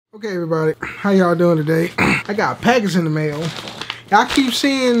Okay, everybody, how y'all doing today? I got a package in the mail. I keep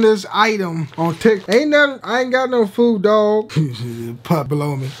seeing this item on TikTok. I ain't got no food, dog. Pup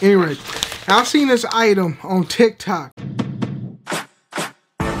below me. Anyway, I seen this item on TikTok.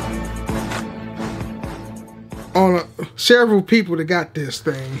 On several people that got this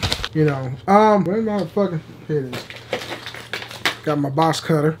thing, you know. Where's my fucking, here it is. Got my box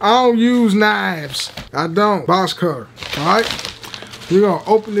cutter. I don't use knives. I don't. Box cutter, all right? We're gonna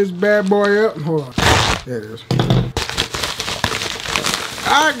open this bad boy up. Hold on. There it is.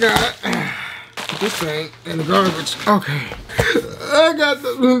 I got this thing in the garbage. Okay. I got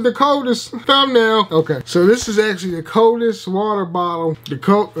the coldest thumbnail. Okay. So this is actually the coldest water bottle.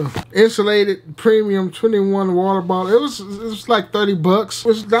 The insulated premium 21 water bottle. It was like 30 bucks. It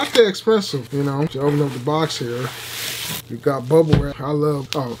was not that expensive, you know. So open up the box here. You got bubble wrap. I love.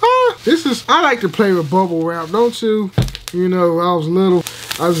 I like to play with bubble wrap, don't you? You know, when I was little,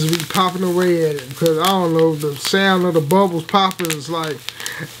 I was just be popping away at it because I don't know, the sound of the bubbles popping is like,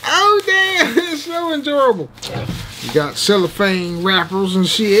 oh damn, it's so enjoyable. You got cellophane wrappers and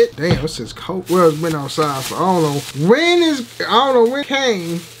shit. Damn, this is cold. Well, it's been outside for I don't know when it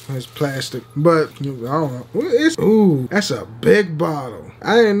came. It's plastic, but I don't know. Ooh, that's a big bottle.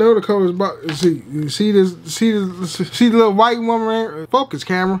 I didn't know the coldest bottle. See the little white woman here? Focus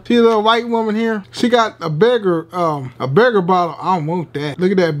camera. See the little white woman here? She got a bigger bottle. I don't want that.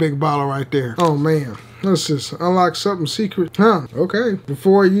 Look at that big bottle right there. Oh man. Let's just unlock something secret. Huh, okay.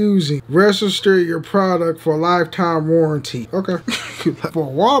 Before using, register your product for a lifetime warranty. Okay. For a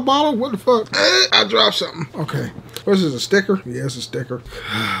water bottle? What the fuck? I dropped something. Okay. What's this, a sticker? Yeah, it's a sticker.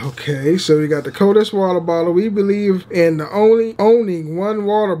 Okay, so we got the coldest water bottle. We believe in owning one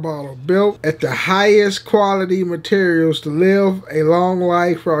water bottle built at the highest quality materials to live a long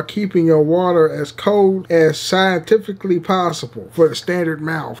life while keeping your water as cold as scientifically possible for the standard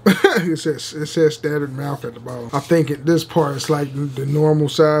mouth. It says standard mouth at the bottom. I think this part is like the normal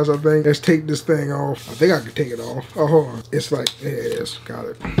size, I think. Let's take this thing off. I think I can take it off. Oh, hold on. It's like, there it is. Got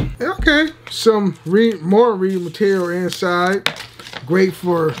it. Okay. Some more reading material inside. Great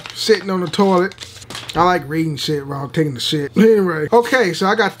for sitting on the toilet. I like reading shit while I'm taking the shit. Anyway, okay, so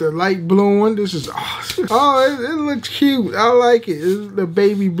I got the light blue one. This is awesome. Oh, it looks cute. I like it. It's the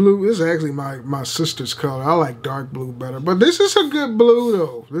baby blue. This is actually my sister's color. I like dark blue better. But this is a good blue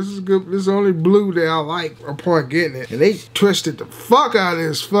though. This is good. This is the only blue that I like upon getting it. And they twisted the fuck out of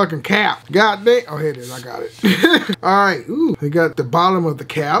this fucking cap. God damn. Oh, here it is. I got it. Alright. Ooh. They got the bottom of the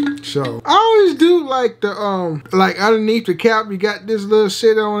cap. So I always do like the like underneath the cap you got this little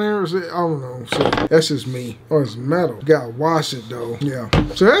shit on there. I don't know. So that's just me. Oh, it's metal. Gotta wash it though. Yeah.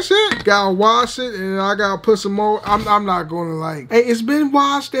 So that's it. Gotta wash it, and I gotta put some more. I'm not gonna like, hey, it's been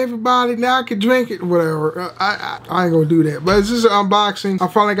washed, everybody. Now I can drink it. Whatever. I ain't gonna do that. But it's just an unboxing. I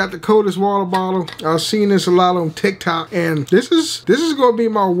finally got the coldest water bottle. I've seen this a lot on TikTok, and this is gonna be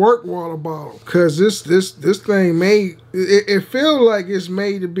my work water bottle. Cause this thing made. It feels like it's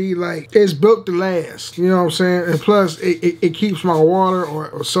made to be like, it's built to last. You know what I'm saying? And plus, it keeps my water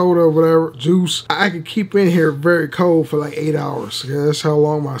or soda or whatever, juice. I can keep in here very cold for like 8 hours. Yeah, that's how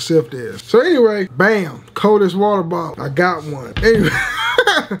long my shift is. So anyway, bam, coldest water bottle. I got one. Anyway,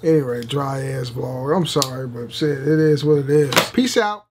 anyway, dry ass vlog. I'm sorry, but shit, it is what it is. Peace out.